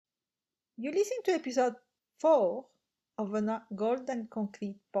You listen to episode 4 of the Golden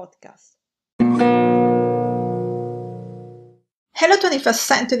Concrete podcast. Hello 21st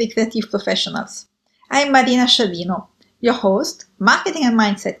century creative professionals. I'm Marina Sciavino, your host, marketing and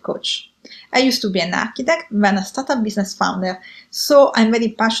mindset coach. I used to be an architect, then a startup business founder, so I'm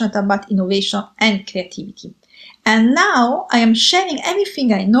very passionate about innovation and creativity. And now I am sharing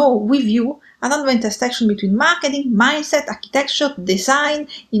everything I know with you around the intersection between marketing, mindset, architecture, design,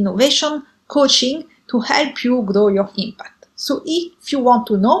 innovation, coaching to help you grow your impact. So if you want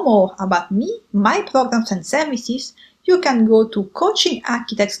to know more about me, my programs and services, you can go to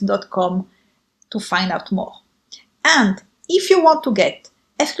coachingarchitects.com to find out more. And if you want to get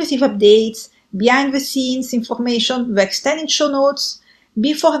exclusive updates, behind the scenes information, the extended show notes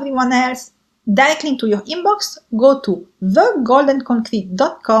before everyone else, directly into your inbox, go to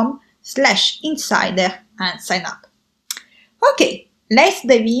thegoldenconcrete.com/insider and sign up. Okay, let's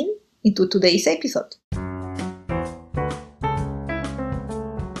dive into today's episode.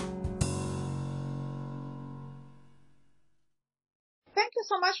 Thank you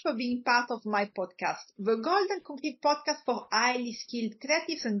so much for being part of my podcast, the Golden Concrete podcast for highly skilled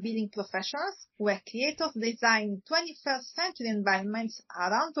creatives and building professionals, where creators design 21st century environments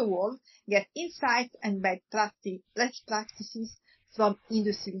around the world get insights and best practices from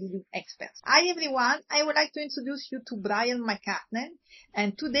industry-leading experts. Hi everyone, I would like to introduce you to Bryon McCartney,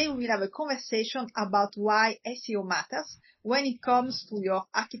 and today we will have a conversation about why SEO matters when it comes to your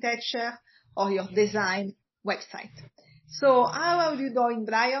architecture or your design website. So how are you doing,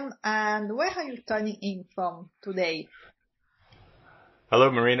 Bryon, and where are you turning in from today? Hello,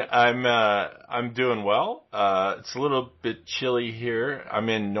 Marina. I'm doing well. It's a little bit chilly here. I'm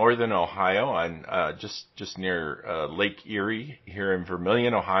in northern Ohio. I'm just near Lake Erie here in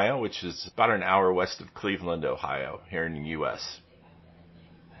Vermilion, Ohio, which is about an hour west of Cleveland, Ohio, here in the U.S.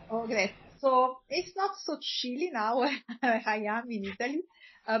 Oh, great. So it's not so chilly now where I am in Italy,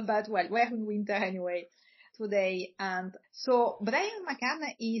 but well, we're in winter anyway today. And so Bryon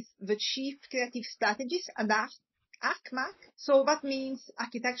McCartney is the Chief Creative Strategist at ArcMark. So that means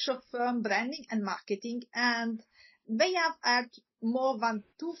architecture firm branding and marketing. And they have helped more than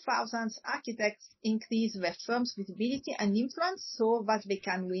 2,000 architects increase their firm's visibility and influence so that they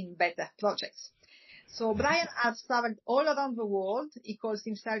can win better projects. So Bryon has traveled all around the world. He calls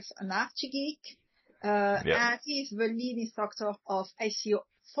himself an archi-geek. And he is the lead instructor of SEO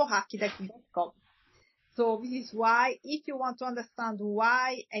for architects.com. So this is why, if you want to understand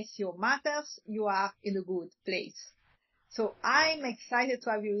why SEO matters, you are in a good place. So I'm excited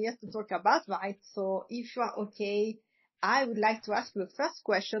to have you here to talk about that. So if you are okay, I would like to ask you the first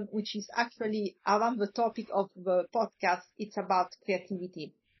question, which is actually around the topic of the podcast. It's about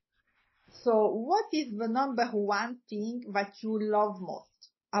creativity. So what is the number one thing that you love most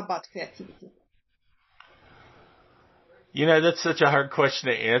about creativity? You know, that's such a hard question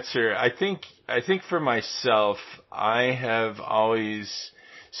to answer. I think for myself, I have always,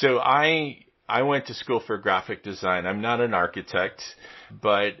 so I went to school for graphic design. I'm not an architect,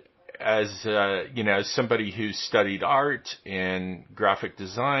 but as somebody who studied art and graphic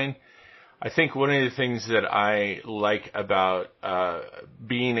design, I think one of the things that I like about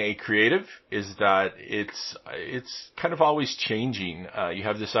being a creative is that it's kind of always changing. You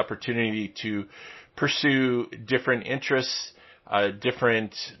have this opportunity to pursue different interests,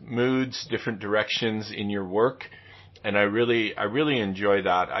 different moods, different directions in your work, and I really enjoy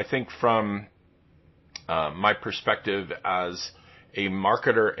that. I think from my perspective as a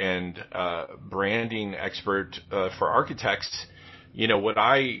marketer and branding expert for architects, you know, what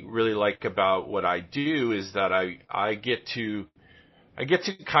I really like about what I do is that I get to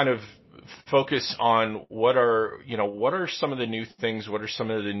kind of focus on what are some of the new things, what are some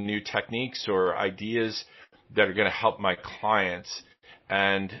of the new techniques or ideas that are going to help my clients,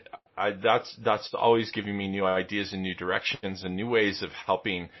 and that's always giving me new ideas and new directions and new ways of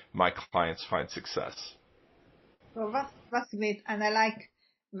helping my clients find success. So that's great, and I like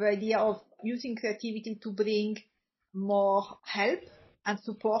the idea of using creativity to bring more help and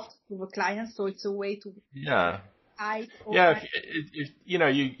support to the clients. So it's a way to I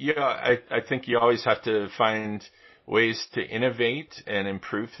think you always have to find ways to innovate and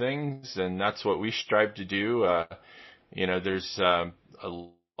improve things, and that's what we strive to do. There's a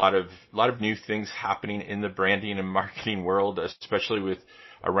lot of new things happening in the branding and marketing world, especially with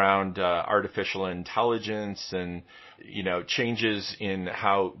around artificial intelligence and changes in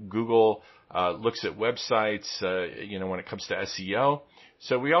how Google looks at websites. When it comes to SEO.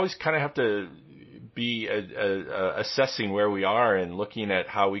 So we always kind of have to be assessing where we are and looking at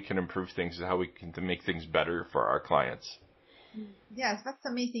how we can improve things and how we can make things better for our clients. Yes, that's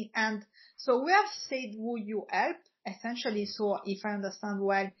amazing. And so we have said who you help, essentially. So if I understand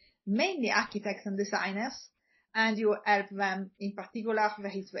well, mainly architects and designers, and you help them in particular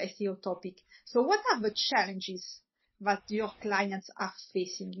with the SEO topic. So what are the challenges that your clients are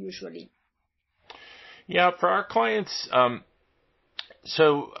facing usually? Yeah, for our clients,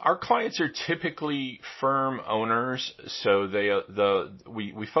 so our clients are typically firm owners. So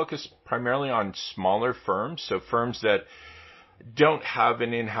we focus primarily on smaller firms. So firms that don't have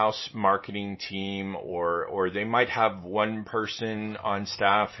an in-house marketing team, or they might have one person on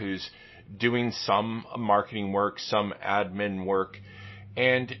staff who's doing some marketing work, some admin work.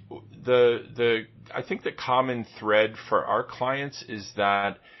 And I think the common thread for our clients is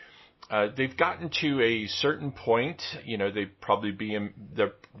that they've gotten to a certain point.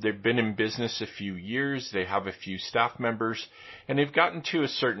 They've been in business a few years. They have a few staff members, and they've gotten to a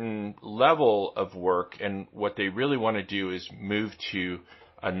certain level of work. And what they really want to do is move to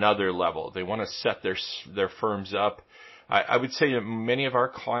another level. They want to set their firms up. I would say that many of our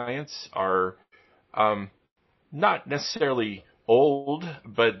clients are not necessarily old,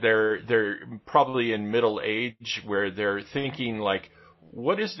 but they're probably in middle age, where they're thinking like,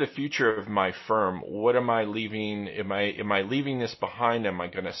 what is the future of my firm? What am I leaving? Am I leaving this behind? Am I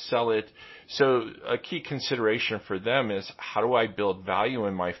going to sell it? So a key consideration for them is, how do I build value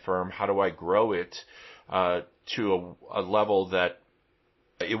in my firm? How do I grow it to a level that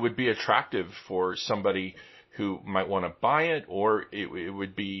it would be attractive for somebody who might want to buy it, or it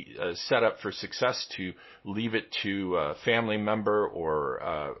would be set up for success to leave it to a family member,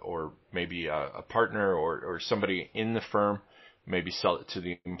 or maybe a partner, or somebody in the firm, maybe sell it to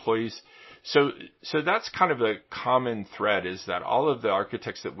the employees. So that's kind of the common thread, is that all of the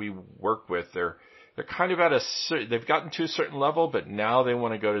architects that we work with, they're kind of they've gotten to a certain level, but now they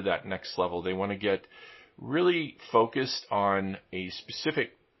want to go to that next level. They want to get really focused on a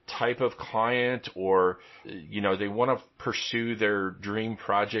specific type of client, or they want to pursue their dream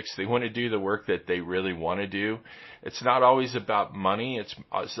projects. They want to do the work that they really want to do. It's not always about money.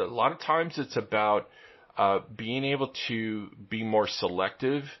 It's a lot of times it's about being able to be more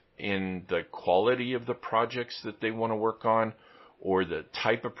selective in the quality of the projects that they want to work on, or the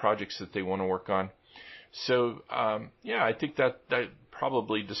type of projects that they want to work on. So I think that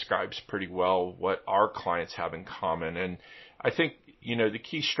probably describes pretty well what our clients have in common. And I think the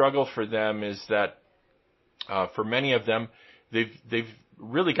key struggle for them is that for many of them, they've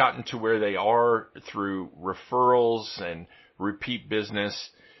really gotten to where they are through referrals and repeat business.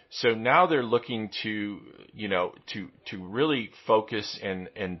 So now they're looking to really focus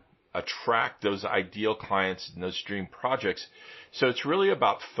and attract those ideal clients and those dream projects. So it's really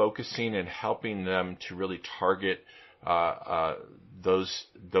about focusing and helping them to really target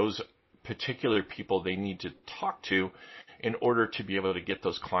those particular people they need to talk to in order to be able to get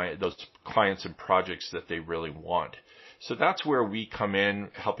those clients and projects that they really want. So that's where we come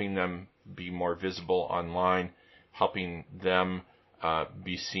in, helping them be more visible online, helping them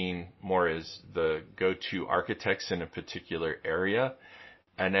be seen more as the go-to architects in a particular area,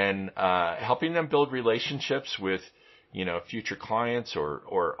 and then helping them build relationships with future clients,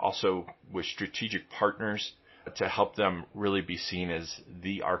 or also with strategic partners, to help them really be seen as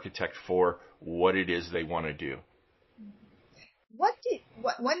the architect for what it is they want to do.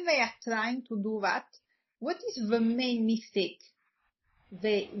 When they are trying to do that, what is the main mistake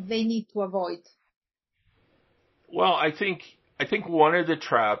they need to avoid? Well, I think one of the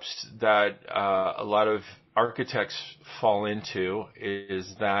traps that a lot of architects fall into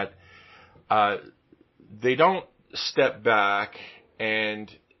is that they don't step back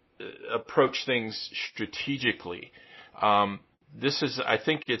and approach things strategically. I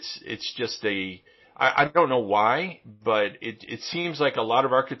think it's just I don't know why, but it seems like a lot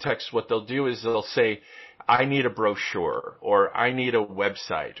of architects, what they'll do is they'll say, I need a brochure, or I need a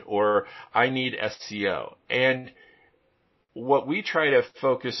website, or I need SEO. And what we try to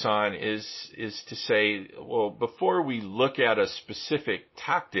focus on is to say, well, before we look at a specific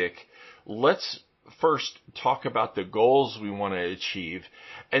tactic, let's first talk about the goals we want to achieve,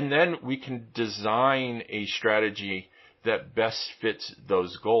 and then we can design a strategy that best fits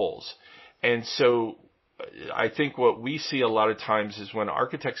those goals. And so I think what we see a lot of times is when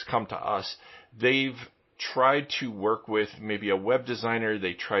architects come to us, they've tried to work with maybe a web designer,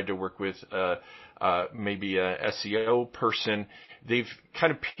 they tried to work with maybe a SEO person. They've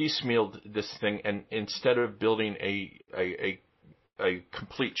kind of piecemealed this thing, and instead of building a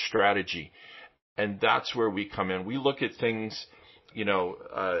complete strategy. And that's where we come in. We look at things,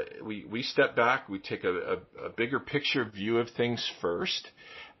 we step back, we take a bigger picture view of things first,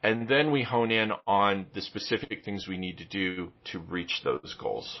 And then we hone in on the specific things we need to do to reach those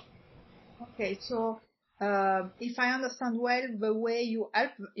goals. Okay, so if I understand well, the way you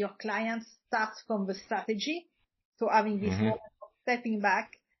help your clients starts from the strategy, so having this Mm-hmm. moment of stepping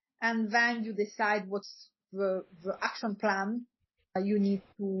back, and then you decide what's the action plan you need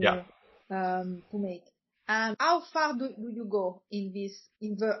Yeah. to make. And how far do you go in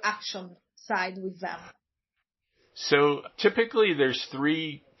the action side with them? So typically there's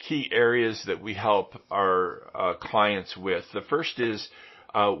three key areas that we help our clients with. The first is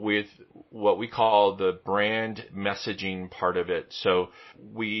with what we call the brand messaging part of it. So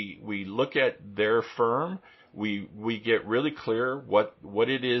we look at their firm. We get really clear what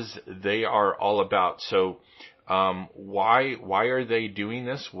it is they are all about. So why are they doing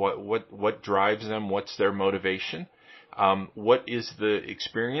this? What drives them? What's their motivation? What is the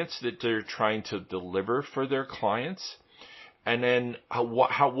experience that they're trying to deliver for their clients? And then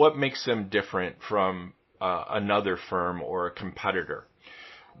what makes them different from another firm or a competitor?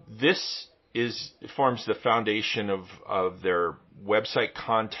 This forms the foundation of their website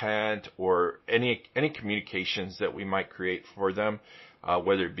content or any communications that we might create for them,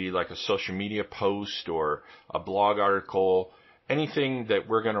 whether it be like a social media post or a blog article. Anything that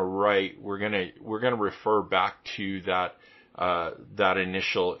we're going to write, we're going to refer back to that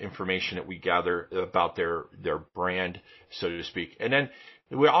initial information that we gather about their brand, so to speak. And then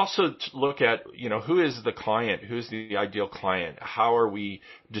we also look at, who is the client? Who's the ideal client? How are we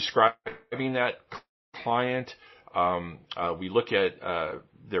describing that client? We look at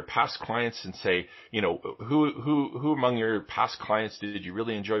their past clients and say, who among your past clients did you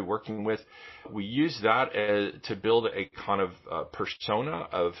really enjoy working with? We use that to build a kind of persona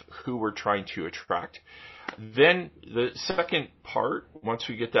of who we're trying to attract. Then the second part, once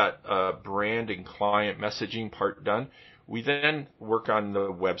we get that brand and client messaging part done, we then work on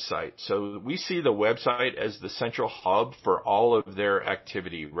the website. So we see the website as the central hub for all of their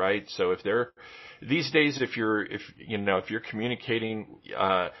activity, right? So these days, if you're communicating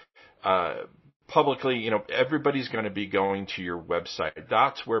publicly, everybody's going to be going to your website.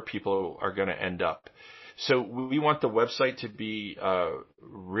 That's where people are going to end up. So we want the website to be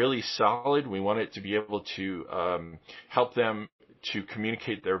really solid. We want it to be able to help them to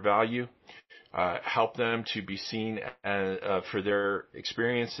communicate their value, help them to be seen for their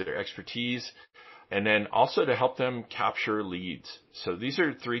experience, their expertise, and then also to help them capture leads. So these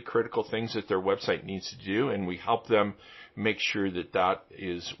are three critical things that their website needs to do, and we help them make sure that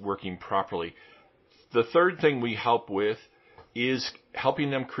is working properly. The third thing we help with is helping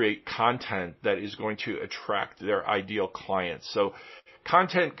them create content that is going to attract their ideal clients. So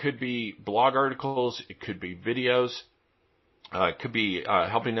content could be blog articles, it could be videos, it could be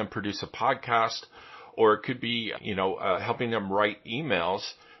helping them produce a podcast, or it could be helping them write emails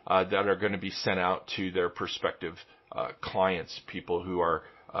that are going to be sent out to their prospective clients, people who are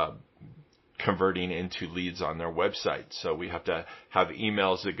converting into leads on their website. So we have to have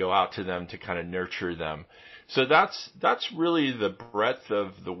emails that go out to them to kind of nurture them. So that's really the breadth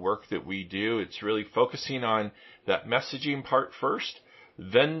of the work that we do. It's really focusing on that messaging part first,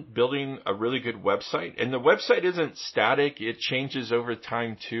 then building a really good website. And the website isn't static. It changes over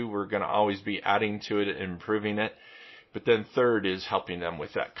time too. We're going to always be adding to it and improving it. But then third is helping them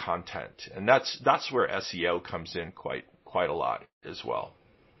with that content. And that's where SEO comes in quite a lot as well.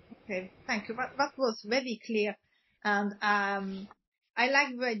 Okay, thank you. That was very clear. And I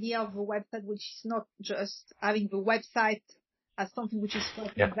like the idea of a website which is not just having the website as something which is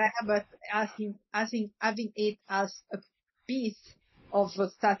there, but having it as a piece of the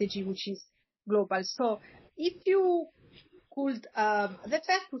strategy which is global. So if you could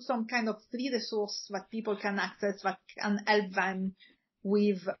refer to some kind of free resource that people can access that can help them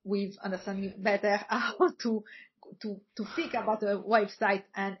with understanding better how to think about a website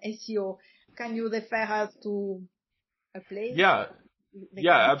and SEO, can you refer us to a place? Yeah,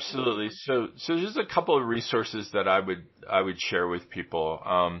 absolutely. So there's a couple of resources that I would share with people.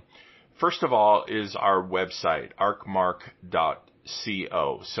 First of all is our website,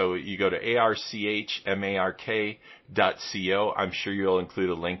 archmark.co. So you go to archmark.co. I'm sure you'll include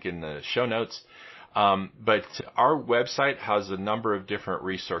a link in the show notes. But our website has a number of different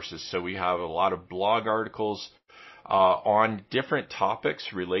resources. So we have a lot of blog articles on different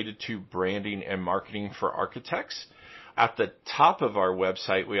topics related to branding and marketing for architects. At the top of our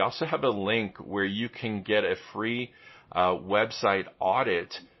website, we also have a link where you can get a free website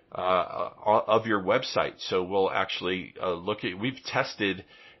audit of your website. So we'll actually we've tested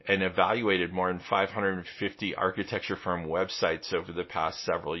and evaluated more than 550 architecture firm websites over the past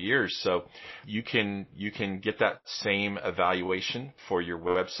several years. So you can get that same evaluation for your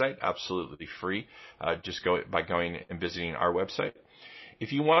website absolutely free. Just by going and visiting our website.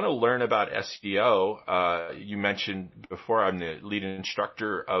 If you want to learn about SEO, you mentioned before I'm the lead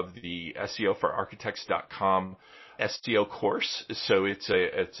instructor of the SEOforarchitects.com SEO course. So it's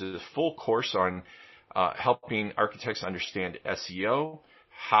a full course on helping architects understand SEO,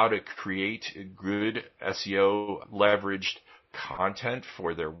 how to create good SEO leveraged content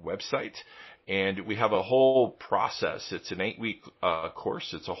for their website. And we have a whole process. It's an 8-week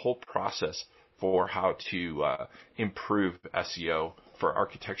course. It's a whole process for how to improve SEO for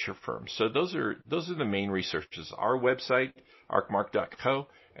architecture firms. So those are the main resources: our website, archmark.co,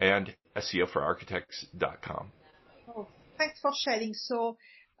 and SEOforarchitects.com. Oh, thanks for sharing. So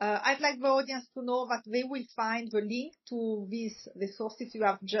I'd like the audience to know that they will find the link to these resources you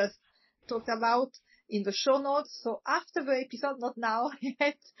have just talked about in the show notes. So after the episode, not now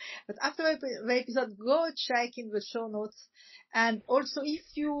yet, but after the episode, go check in the show notes. And also, if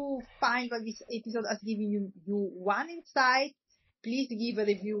you find that this episode has given you one insight, please give a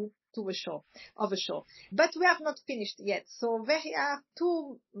review to the show. But we have not finished yet. So there are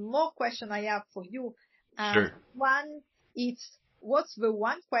 2 more questions I have for you. Sure. One is, what's the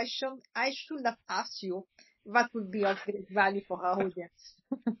one question I should have asked you that would be of great value for our audience?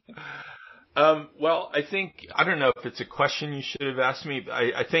 Well, I don't know if it's a question you should have asked me, but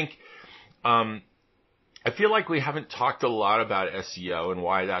I think, I feel like we haven't talked a lot about SEO and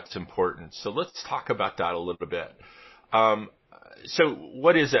why that's important. So let's talk about that a little bit. So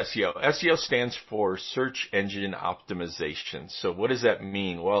what is SEO? SEO stands for Search Engine Optimization. So what does that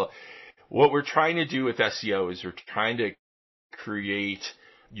mean? Well, what we're trying to do with SEO is we're trying to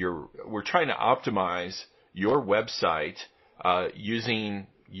optimize your website, using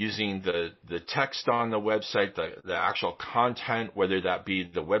the text on the website, the actual content, whether that be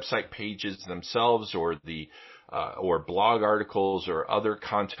the website pages themselves or or blog articles or other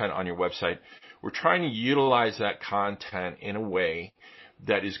content on your website. We're trying to utilize that content in a way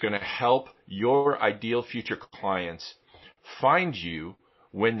that is going to help your ideal future clients find you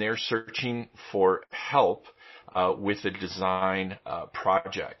when they're searching for help with a design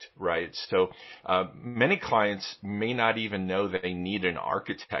project, right? So many clients may not even know that they need an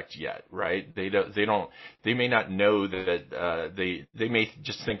architect yet, right? They may not know that they may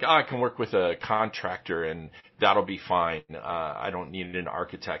just think, I can work with a contractor and that'll be fine. I don't need an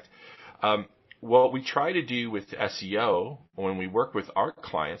architect. What we try to do with SEO when we work with our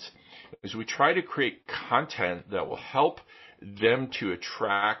clients is we try to create content that will help them to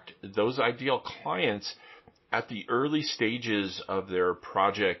attract those ideal clients at the early stages of their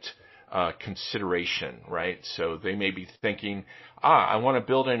project consideration, right? So they may be thinking, I want to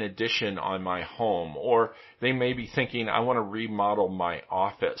build an addition on my home, or they may be thinking, I want to remodel my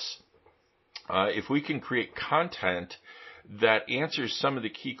office. If we can create content that answers some of the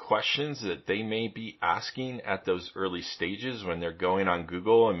key questions that they may be asking at those early stages when they're going on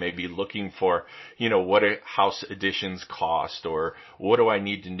Google and maybe looking for, what house additions cost, or what do I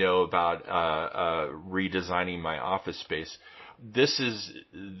need to know about redesigning my office space. This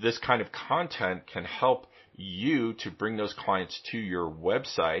kind of content can help you to bring those clients to your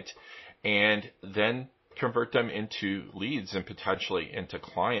website and then convert them into leads and potentially into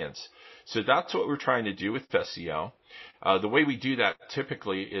clients. So that's what we're trying to do with SEO. The way we do that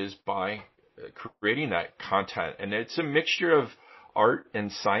typically is by creating that content. And it's a mixture of art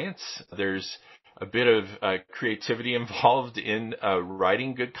and science. There's a bit of creativity involved in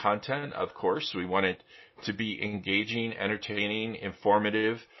writing good content, of course. We want it to be engaging, entertaining,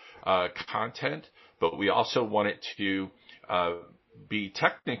 informative content. But we also want it to be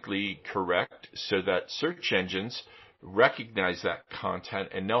technically correct so that search engines recognize that content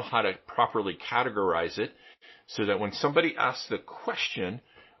and know how to properly categorize it, so that when somebody asks the question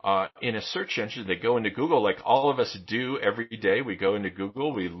in a search engine, they go into Google like all of us do every day. We go into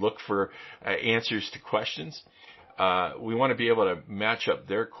Google, we look for answers to questions. We want to be able to match up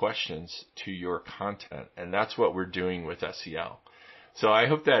their questions to your content, and that's what we're doing with SEO. So I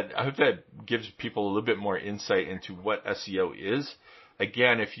hope that gives people a little bit more insight into what SEO is.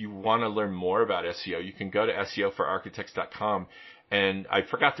 Again, if you want to learn more about SEO, you can go to SEOforarchitects.com. And I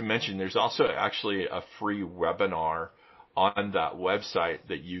forgot to mention, there's also actually a free webinar on that website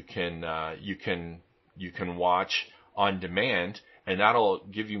that you can watch on demand, and that'll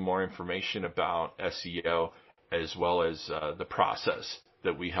give you more information about SEO as well as the process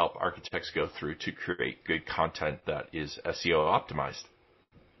that we help architects go through to create good content that is SEO optimized.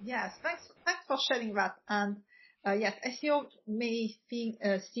 Yes, thanks for sharing that. And yes, SEO may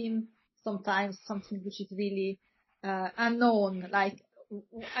seem sometimes something which is really unknown. Like,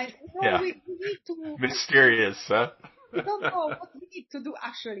 we need to. Mysterious, huh? We don't know what we need to do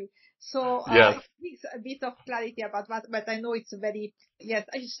actually. So Yes. it needs a bit of clarity about that, but I know it's yes,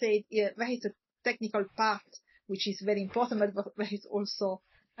 I should say, there is a technical part which is very important, but there is also,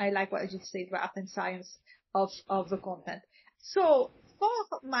 I like what I just said, the art and science of the content. So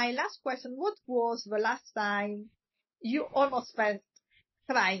for my last question, what was the last time you almost felt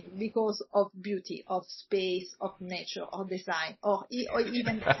crying because of beauty, of space, of nature, or design, or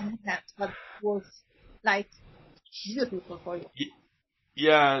even an event that was like beautiful for you?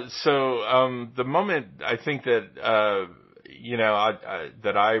 Yeah. So the moment I think that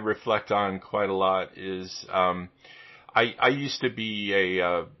that I reflect on quite a lot is I used to be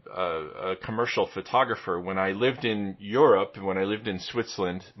a commercial photographer when I lived in Europe. When I lived in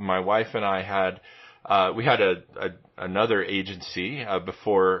Switzerland, my wife and I had we had another agency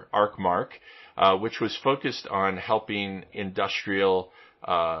before ArcMark, which was focused on helping industrial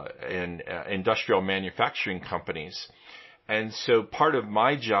and industrial manufacturing companies. And so part of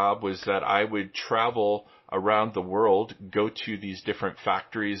my job was that I would travel around the world, go to these different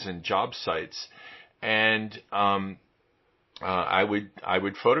factories and job sites, and I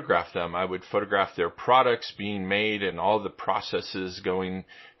would photograph them. I would photograph their products being made and all the processes going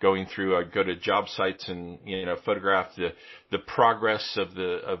through. I'd go to job sites and photograph the progress of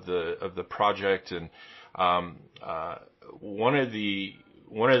the project. And one of the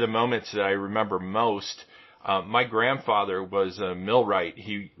moments that I remember most. My grandfather was a millwright.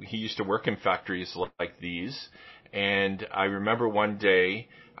 He used to work in factories like these, and I remember one day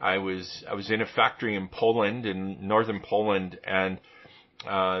I was in a factory in Poland, in northern Poland, and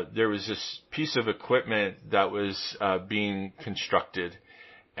there was this piece of equipment that was being constructed,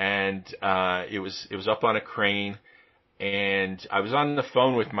 and it was up on a crane, and I was on the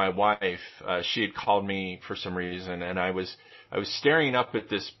phone with my wife. She had called me for some reason, and I was staring up at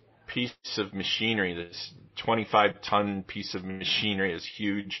this piece of machinery, this 25-ton piece of machinery is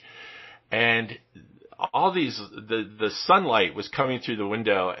huge. And all the sunlight was coming through the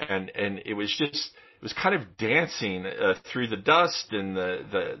window, and it was kind of dancing through the dust and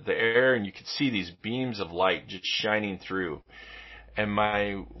the air, and you could see these beams of light just shining through. And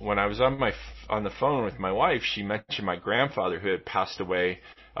when I was on the phone with my wife, she mentioned my grandfather who had passed away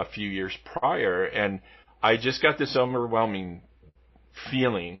a few years prior, and I just got this overwhelming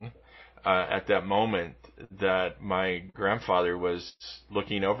feeling at that moment that my grandfather was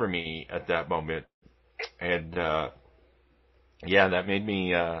looking over me at that moment, and that made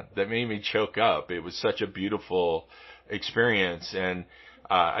me choke up. It was such a beautiful experience, and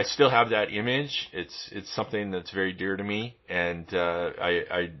I still have that image. It's something that's very dear to me, and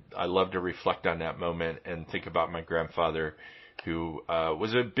I love to reflect on that moment and think about my grandfather, who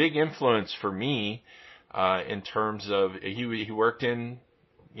was a big influence for me in terms of he worked in.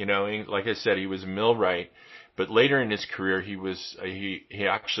 Like I said, he was a millwright, but later in his career, he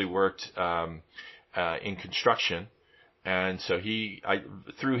actually worked in construction, and so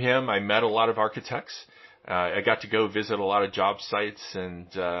through him, I met a lot of architects. I got to go visit a lot of job sites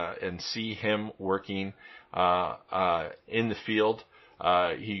and see him working in the field.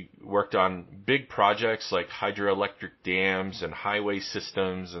 He worked on big projects like hydroelectric dams and highway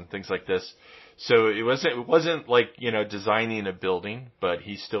systems and things like this. So it wasn't like, designing a building, but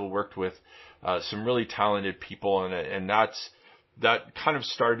he still worked with some really talented people, and that kind of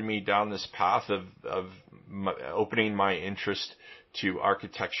started me down this path of opening my interest to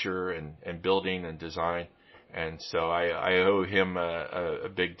architecture and building and design. And so I owe him a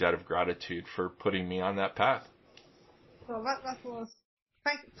big debt of gratitude for putting me on that path. So that was,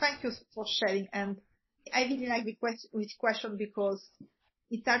 thank you for sharing. And I really like this question because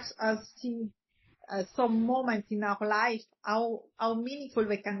it helps us see some moments in our life, how meaningful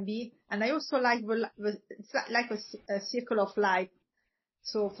they can be. And I also like it's like a circle of life.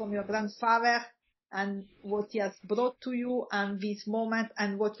 So from your grandfather and what he has brought to you, and this moment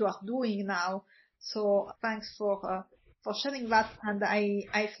and what you are doing now. So thanks for sharing that. And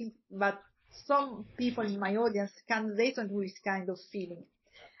I think that some people in my audience can relate to this kind of feeling.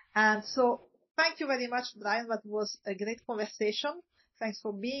 And so thank you very much, Bryon. That was a great conversation. Thanks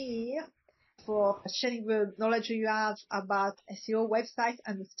for being here, for sharing the knowledge you have about SEO websites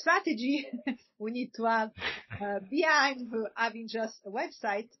and the strategy we need to have behind having just a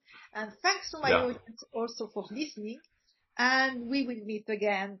website. And thanks to my audience also for listening. And we will meet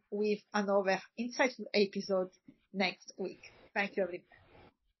again with another insightful episode next week. Thank you, everybody.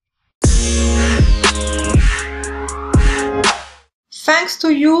 Thanks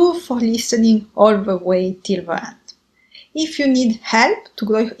to you for listening all the way till the end. If you need help to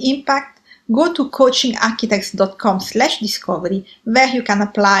grow your impact, go to coachingarchitects.com/discovery, where you can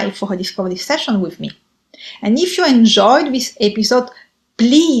apply for a discovery session with me. And if you enjoyed this episode,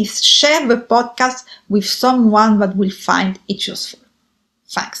 please share the podcast with someone that will find it useful.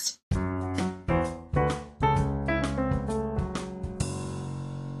 Thanks.